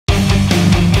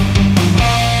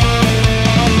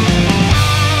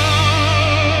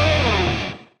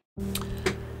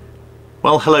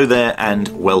Well, hello there and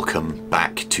welcome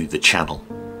back to the channel.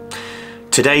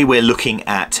 Today we're looking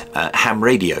at ham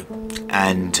radio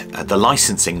and the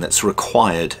licensing that's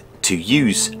required to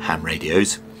use ham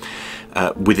radios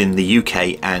within the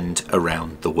UK and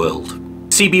around the world.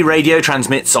 CB radio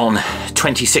transmits on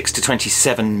 26 to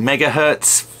 27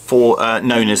 megahertz for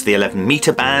known as the 11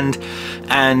 meter band,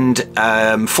 and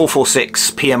 446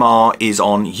 PMR is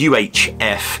on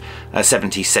UHF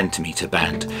 70 centimeter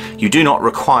band. You do not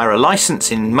require a license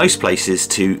in most places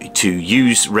to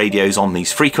use radios on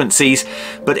these frequencies,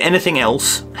 but anything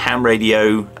else, ham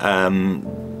radio,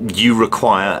 you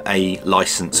require a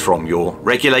license from your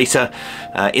regulator.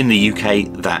 In the UK,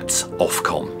 that's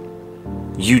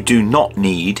Ofcom. You do not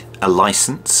need a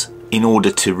license in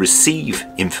order to receive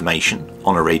information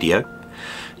on a radio.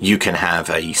 You can have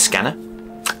a scanner,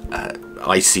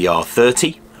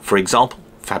 ICR30 for example,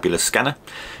 fabulous scanner.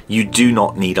 You do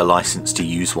not need a license to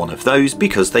use one of those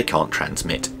because they can't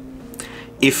transmit.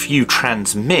 If you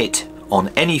transmit on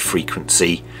any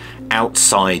frequency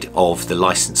outside of the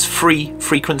license-free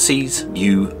frequencies,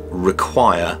 you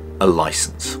require a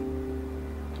license.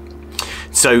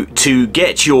 So to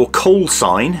get your call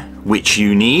sign, which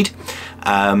you need,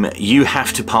 you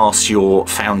have to pass your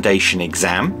foundation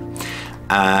exam,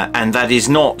 and that is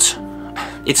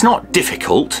it's not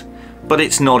difficult, but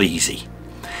it's not easy.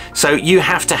 So you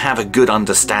have to have a good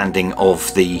understanding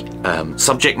of the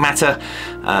subject matter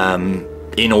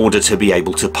in order to be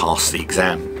able to pass the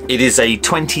exam. It is a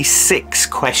 26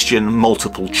 question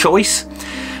multiple choice,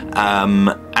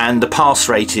 and the pass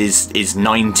rate is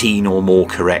 19 or more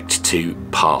correct to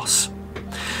pass.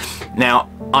 Now,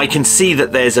 I can see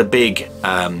that there's a big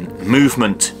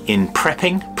movement in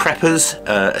preppers,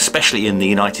 especially in the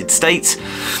United States.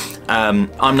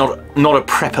 I'm not a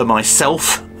prepper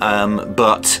myself,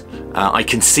 but I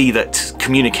can see that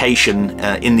communication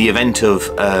in the event of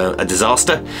a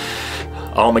disaster,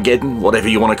 Armageddon, whatever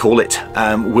you want to call it,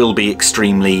 will be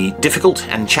extremely difficult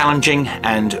and challenging,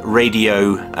 and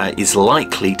radio is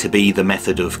likely to be the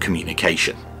method of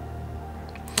communication.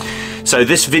 So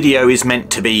this video is meant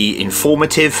to be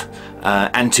informative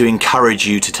and to encourage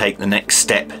you to take the next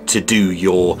step to do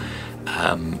your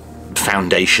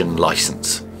foundation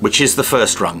license, which is the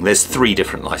first rung. There's 3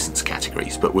 different license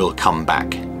categories, but we'll come back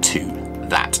to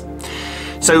that.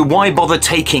 So why bother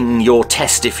taking your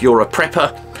test if you're a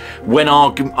prepper? When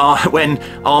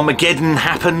Armageddon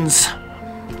happens,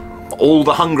 all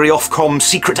the hungry Ofcom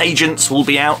secret agents will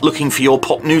be out looking for your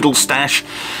pot noodle stash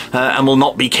and will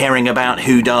not be caring about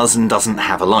who does and doesn't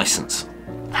have a license.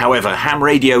 However, ham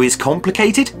radio is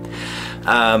complicated.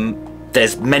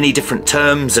 There's many different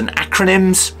terms and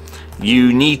acronyms.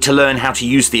 You need to learn how to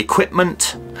use the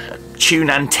equipment, tune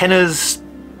antennas,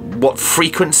 what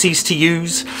frequencies to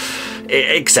use,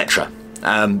 etc.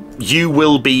 You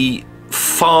will be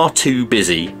far too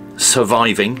busy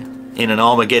surviving in an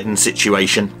Armageddon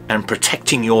situation and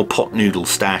protecting your pot noodle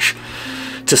stash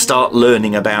to start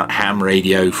learning about ham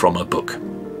radio from a book.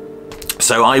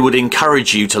 So I would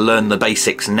encourage you to learn the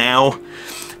basics now,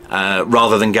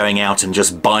 rather than going out and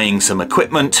just buying some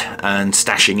equipment and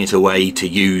stashing it away to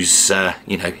use,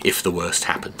 you know, if the worst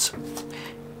happens.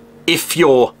 If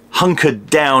you're hunkered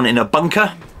down in a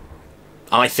bunker,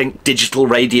 I think digital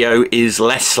radio is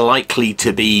less likely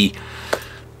to be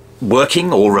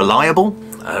working or reliable.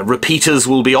 Repeaters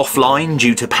will be offline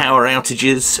due to power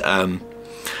outages.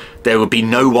 There will be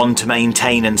no one to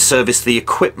maintain and service the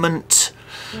equipment.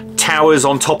 Towers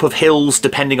on top of hills,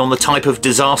 depending on the type of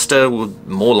disaster, will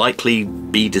more likely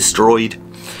be destroyed.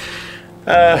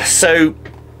 So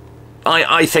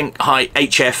I think high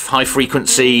HF, high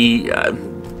frequency,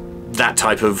 that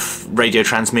type of radio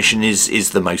transmission is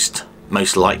the most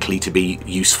likely to be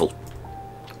useful.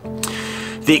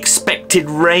 The expected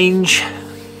range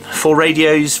for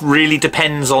radios really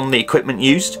depends on the equipment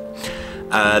used,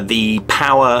 the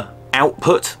power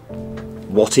output,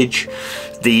 wattage,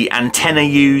 the antenna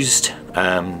used,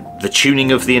 the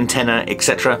tuning of the antenna,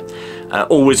 etc.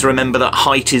 Always remember that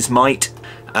height is might.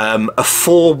 A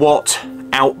 4 watt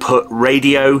output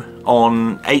radio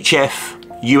on HF,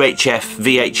 UHF,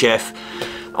 VHF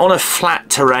on a flat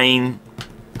terrain,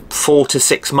 4 to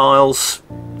 6 miles,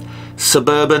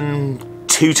 suburban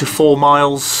 2 to 4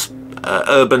 miles,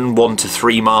 urban 1 to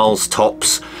 3 miles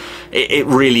tops. It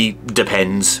really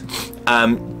depends.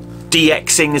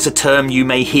 DXing is a term you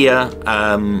may hear.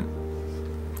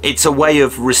 It's a way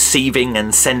of receiving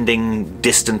and sending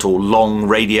distant or long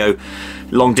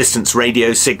distance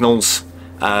radio signals.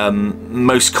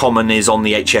 Most common is on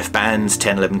the HF bands,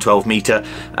 10, 11, 12 meter.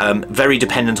 Very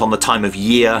dependent on the time of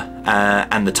year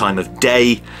and the time of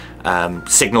day.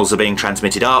 Signals are being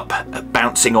transmitted up,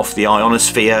 bouncing off the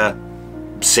ionosphere,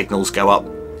 signals go up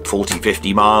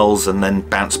 40-50 miles and then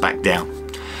bounce back down.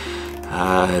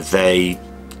 They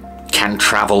can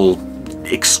travel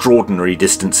extraordinary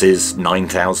distances,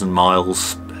 9,000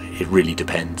 miles. It really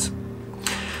depends.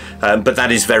 But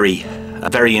that is very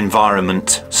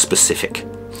environment specific.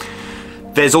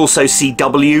 There's also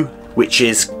CW, which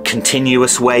is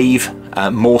continuous wave,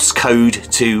 Morse code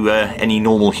to any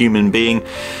normal human being.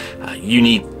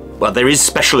 Well, there is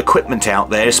special equipment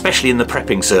out there, especially in the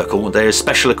prepping circle. There is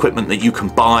special equipment that you can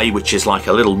buy, which is like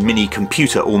a little mini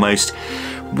computer almost,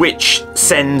 which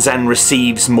sends and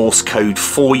receives Morse code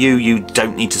for you. You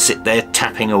don't need to sit there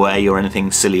tapping away or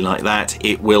anything silly like that.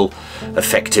 It will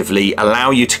effectively allow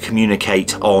you to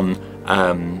communicate on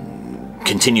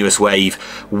continuous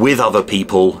wave with other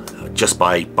people just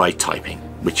by typing,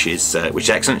 which is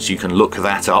excellent. So you can look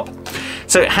that up.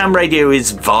 So ham radio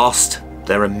is vast.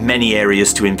 There are many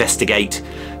areas to investigate.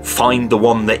 Find the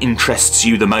one that interests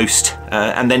you the most,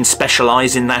 and then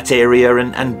specialize in that area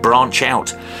and branch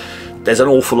out. There's an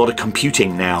awful lot of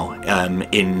computing now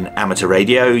in amateur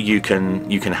radio. You can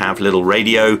have little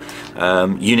radio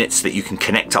units that you can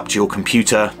connect up to your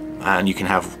computer, and you can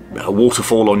have a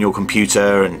waterfall on your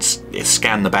computer and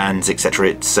scan the bands, etc.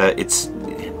 It's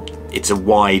a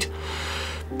wide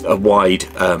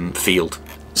field.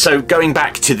 So going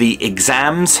back to the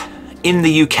exams. In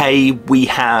the UK, we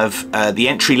have the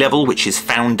entry level, which is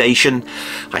foundation.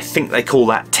 I think they call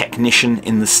that technician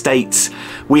in the States.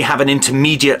 We have an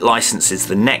intermediate license is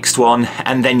the next one,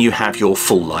 and then you have your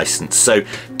full license. So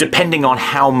depending on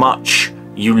how much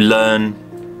you learn,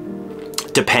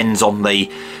 depends on the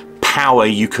power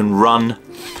you can run,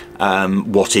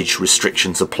 wattage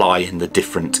restrictions apply in the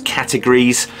different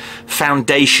categories.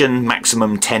 Foundation,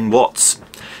 maximum 10 watts.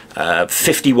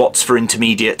 50 watts for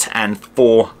intermediate and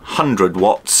 400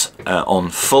 watts on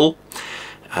full.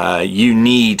 You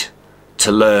need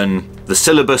to learn the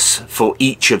syllabus for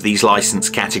each of these license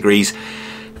categories.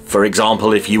 For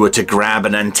example, if you were to grab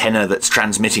an antenna that's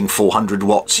transmitting 400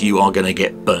 watts, you are going to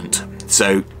get burnt.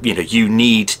 So, you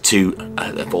need to,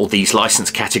 all these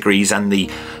license categories, and the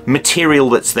material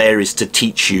that's there is to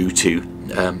teach you to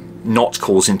not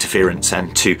cause interference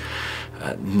and to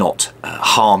not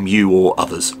harm you or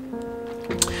others.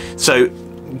 So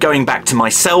going back to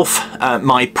myself,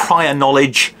 my prior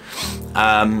knowledge,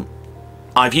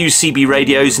 I've used CB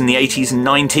radios in the 80s and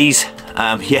 90s.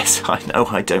 Yes, I know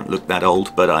I don't look that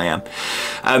old, but I am.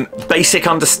 Basic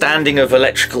understanding of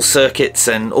electrical circuits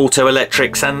and auto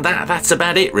electrics, and that's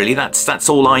about it really. That's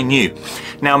all I knew.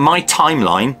 Now my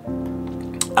timeline,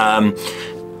 and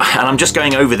I'm just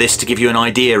going over this to give you an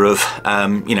idea of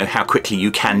how quickly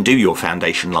you can do your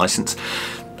foundation license.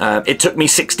 It took me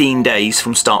 16 days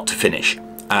from start to finish.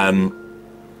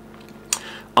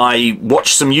 I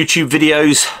watched some YouTube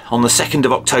videos on the 2nd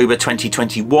of October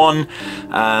 2021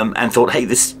 and thought, hey,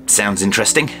 this sounds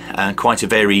interesting, quite a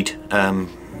varied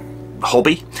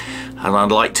hobby, and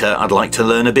I'd like to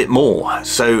learn a bit more.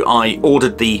 So I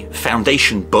ordered the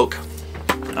foundation book,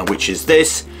 which is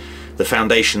this, the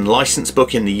foundation license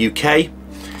book in the UK.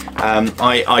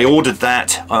 I ordered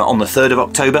that on the 3rd of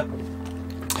October.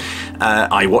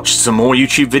 I watched some more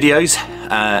YouTube videos,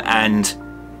 and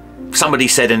somebody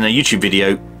said in a YouTube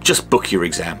video, just book your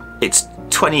exam. It's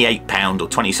 £28 or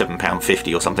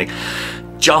 £27.50 or something.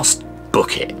 Just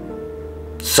book it.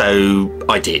 So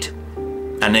I did.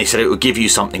 And they said it would give you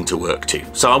something to work to.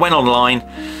 So I went online,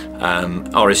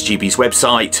 RSGB's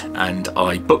website, and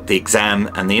I booked the exam,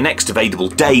 and the next available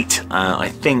date, I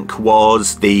think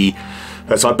was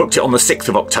so I booked it on the 6th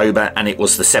of October, and it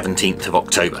was the 17th of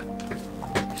October.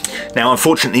 Now,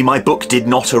 unfortunately, my book did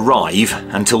not arrive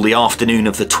until the afternoon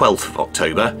of the 12th of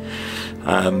October.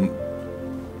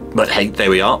 But hey, there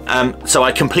we are. So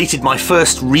I completed my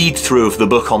first read-through of the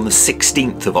book on the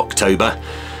 16th of October,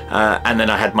 and then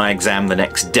I had my exam the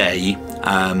next day,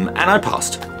 and I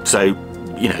passed. So,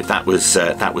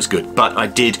 that was good. But I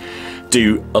did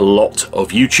do a lot of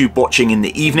YouTube watching in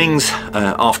the evenings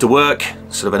after work,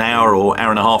 sort of an hour or hour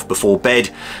and a half before bed.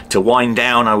 To wind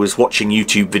down, I was watching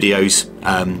YouTube videos.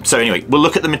 So anyway, we'll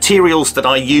look at the materials that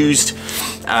I used.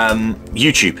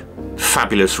 YouTube,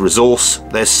 fabulous resource.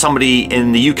 There's somebody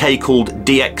in the UK called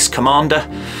DX Commander.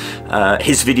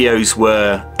 His videos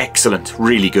were excellent,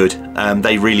 really good.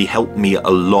 They really helped me a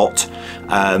lot.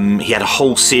 He had a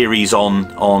whole series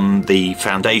on the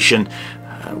foundation,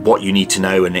 what you need to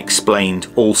know, and explained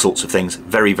all sorts of things.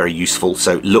 Very, very useful,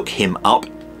 so look him up.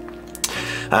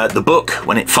 The book,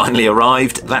 when it finally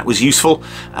arrived, that was useful.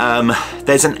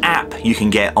 There's an app you can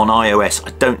get on iOS.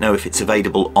 I don't know if it's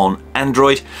available on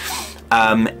Android.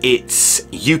 It's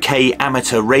UK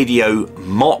Amateur Radio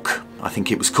Mock, I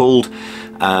think it was called.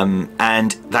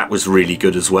 and that was really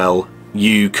good as well.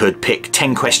 You could pick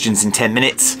 10 questions in 10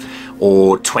 minutes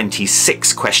or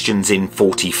 26 questions in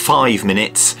 45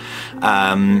 minutes,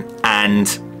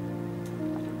 and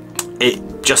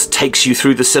it just takes you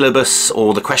through the syllabus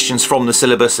or the questions from the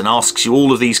syllabus and asks you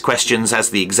all of these questions as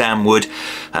the exam would,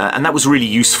 and that was really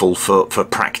useful for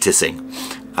practicing.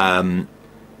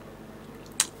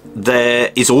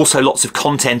 There is also lots of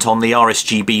content on the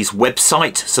RSGB's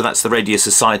website, so that's the Radio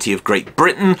Society of Great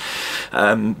Britain.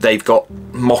 They've got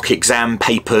mock exam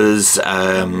papers,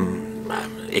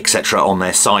 etc. on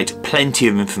their site. Plenty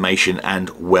of information and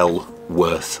well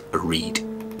worth a read.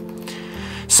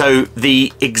 So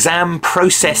the exam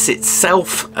process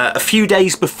itself, a few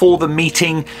days before the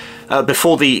meeting,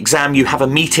 before the exam, you have a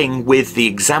meeting with the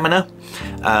examiner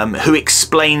who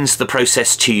explains the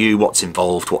process to you, what's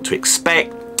involved, what to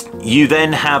expect. You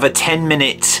then have a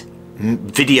 10-minute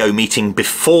video meeting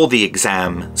before the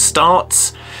exam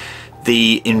starts.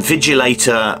 The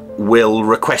invigilator will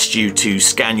request you to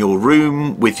scan your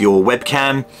room with your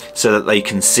webcam so that they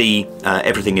can see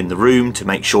everything in the room, to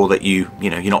make sure that you're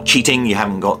not cheating, you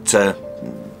haven't got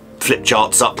flip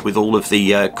charts up with all of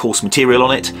the course material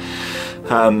on it.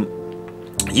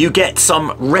 You get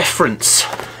some reference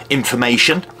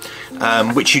information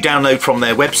which you download from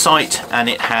their website, and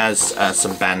it has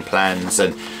some band plans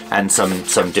and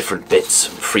some different bits,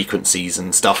 frequencies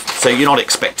and stuff. So you're not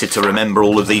expected to remember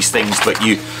all of these things, but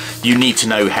you need to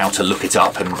know how to look it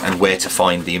up and where to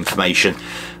find the information.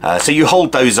 So you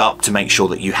hold those up to make sure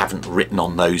that you haven't written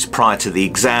on those prior to the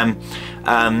exam.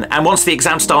 And once the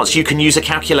exam starts, you can use a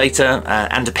calculator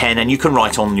and a pen, and you can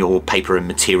write on your paper and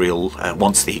material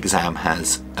once the exam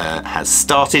has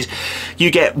started.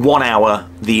 You get 1 hour.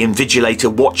 The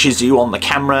invigilator watches you on the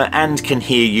camera and can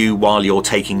hear you while you're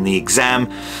taking the exam.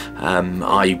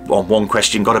 I, on one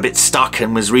question, got a bit stuck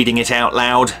and was reading it out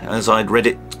loud as I'd read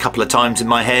it a couple of times in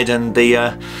my head, and the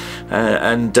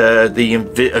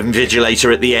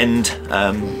invigilator at the end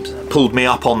pulled me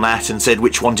up on that and said,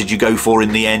 "Which one did you go for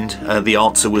in the end?" The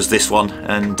answer was this one,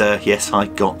 and yes, I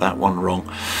got that one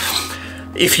wrong.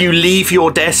 If you leave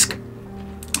your desk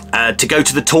to go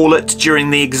to the toilet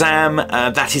during the exam,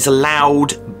 that is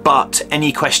allowed, but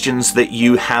any questions that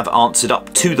you have answered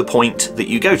up to the point that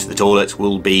you go to the toilet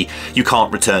you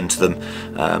can't return to them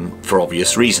for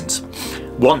obvious reasons.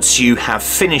 Once you have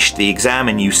finished the exam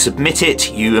and you submit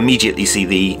it, you immediately see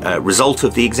the result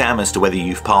of the exam as to whether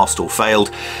you've passed or failed.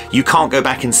 You can't go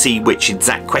back and see which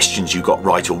exact questions you got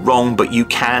right or wrong, but you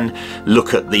can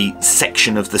look at the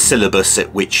section of the syllabus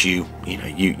at which you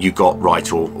got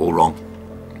right or wrong.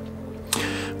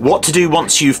 What to do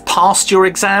once you've passed your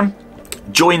exam?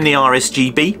 Join the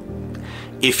RSGB.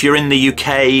 If you're in the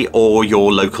UK or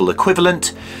your local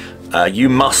equivalent, you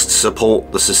must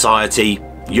support the society.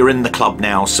 You're in the club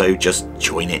now, so just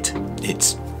join it.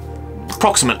 It's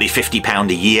approximately £50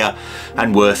 a year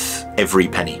and worth every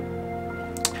penny.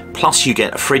 Plus you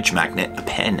get a fridge magnet, a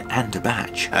pen and a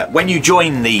badge. When you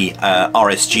join the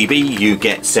RSGB, you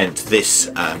get sent this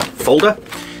folder.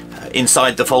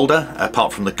 Inside the folder,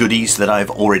 apart from the goodies that I've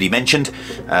already mentioned,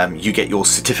 you get your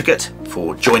certificate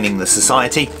for joining the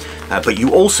society, but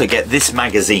you also get this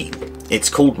magazine. It's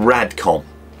called Radcom,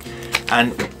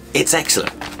 and it's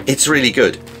excellent. It's really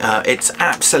good. It's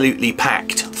absolutely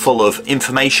packed full of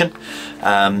information,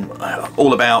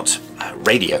 all about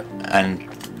radio, and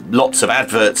lots of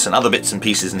adverts and other bits and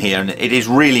pieces in here, and it is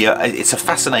really it's a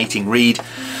fascinating read.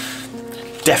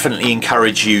 Definitely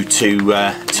encourage you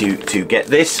to get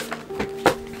this.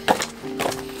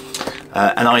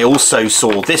 And I also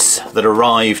saw this that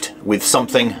arrived with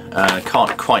something,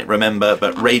 can't quite remember,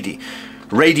 but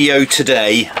Radio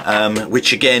Today,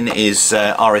 which again is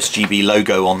RSGB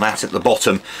logo on that at the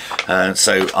bottom.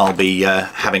 So I'll be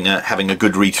having a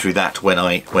good read through that when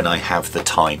I have the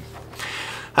time.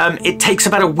 It takes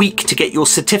about a week to get your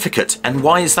certificate, and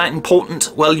why is that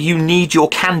important? Well, you need your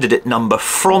candidate number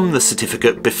from the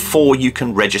certificate before you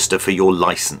can register for your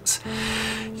license.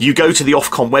 You go to the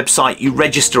Ofcom website, you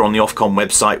register on the Ofcom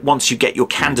website. Once you get your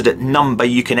candidate number,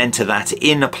 you can enter that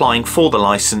in applying for the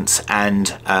license,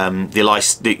 and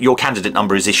your candidate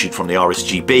number is issued from the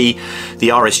RSGB. The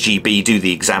RSGB do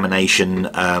the examination,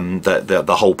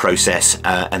 the whole process,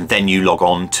 and then you log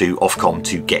on to Ofcom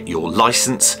to get your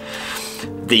license.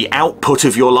 The output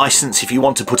of your license, if you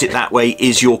want to put it that way,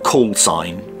 is your call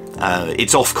sign.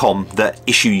 It's Ofcom that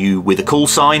issue you with a call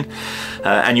sign,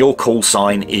 and your call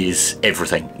sign is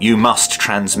everything. You must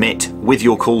transmit with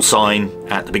your call sign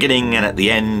at the beginning and at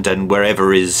the end, and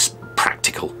wherever is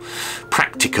practicable,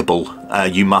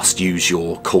 you must use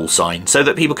your call sign so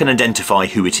that people can identify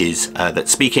who it is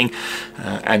that's speaking,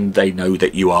 and they know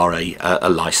that you are a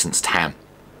licensed ham.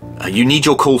 You need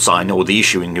your call sign, or the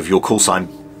issuing of your call sign,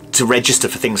 to register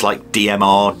for things like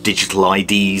DMR, digital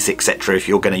IDs, etc. if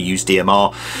you're going to use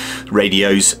DMR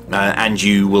radios, and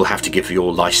you will have to give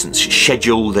your license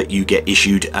schedule that you get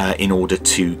issued in order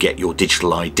to get your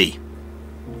digital ID.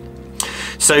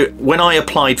 So when I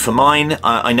applied for mine,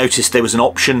 I noticed there was an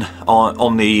option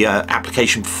on the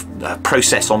application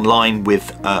process online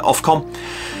with Ofcom,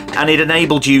 and it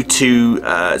enabled you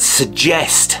to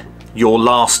suggest your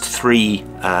last 3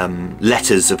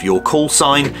 letters of your call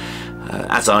sign.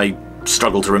 As I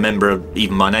struggle to remember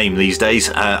even my name these days,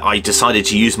 I decided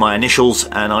to use my initials,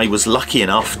 and I was lucky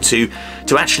enough to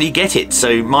actually get it.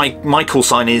 So my call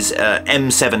sign is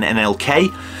M7NLK,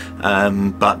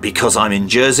 but because I'm in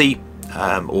Jersey,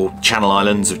 or Channel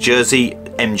Islands of Jersey,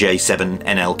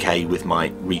 MJ7NLK with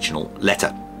my regional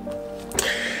letter.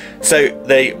 So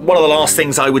one of the last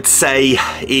things I would say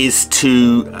is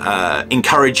to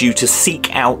encourage you to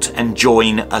seek out and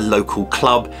join a local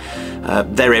club.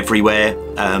 They're everywhere.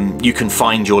 You can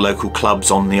find your local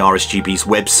clubs on the RSGB's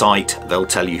website. They'll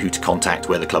tell you who to contact,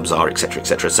 where the clubs are, etc,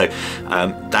 etc. So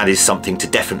that is something to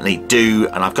definitely do,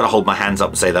 and I've got to hold my hands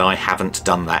up and say that I haven't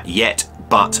done that yet,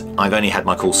 but I've only had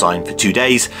my call sign for 2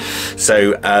 days,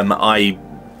 so I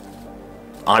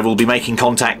will be making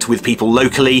contact with people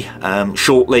locally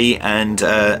shortly, and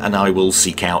I will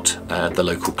seek out the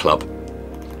local club.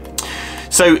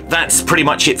 So that's pretty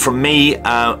much it from me.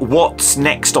 What's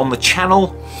next on the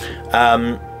channel?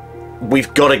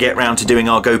 We've got to get round to doing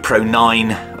our GoPro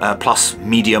 9 Plus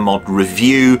Media Mod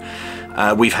review.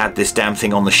 We've had this damn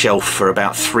thing on the shelf for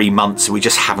about 3 months, so we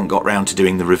just haven't got round to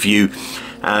doing the review.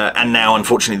 And now,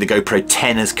 unfortunately, the GoPro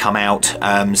 10 has come out,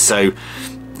 so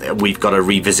we've got to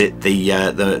revisit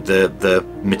the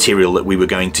material that we were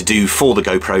going to do for the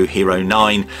GoPro Hero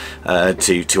 9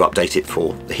 to update it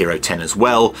for the Hero 10 as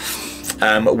well.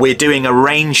 We're doing a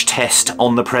range test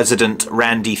on the President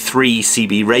Randy 3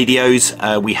 CB radios.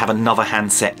 We have another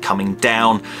handset coming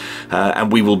down,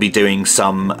 and we will be doing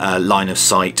some line of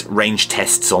sight range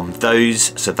tests on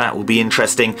those, so that will be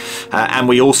interesting. And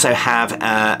we also have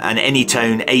an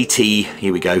Anytone AT,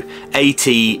 here we go,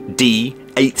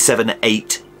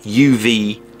 AT-D878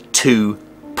 UV2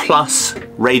 Plus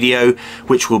radio,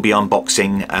 which we'll be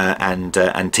unboxing and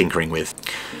tinkering with.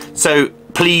 So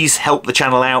please help the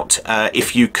channel out.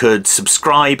 If you could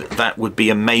subscribe, that would be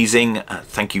amazing.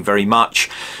 Thank you very much.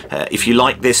 If you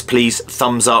like this, please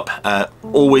thumbs up.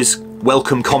 Always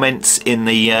welcome comments in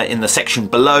the section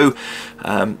below.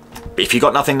 If you've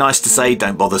got nothing nice to say,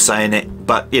 don't bother saying it,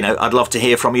 but you know, I'd love to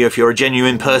hear from you. If you're a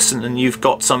genuine person and you've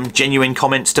got some genuine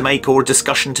comments to make or a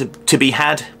discussion to be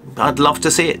had, I'd love to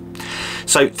see it.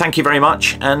 So thank you very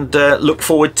much, and look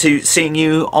forward to seeing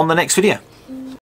you on the next video.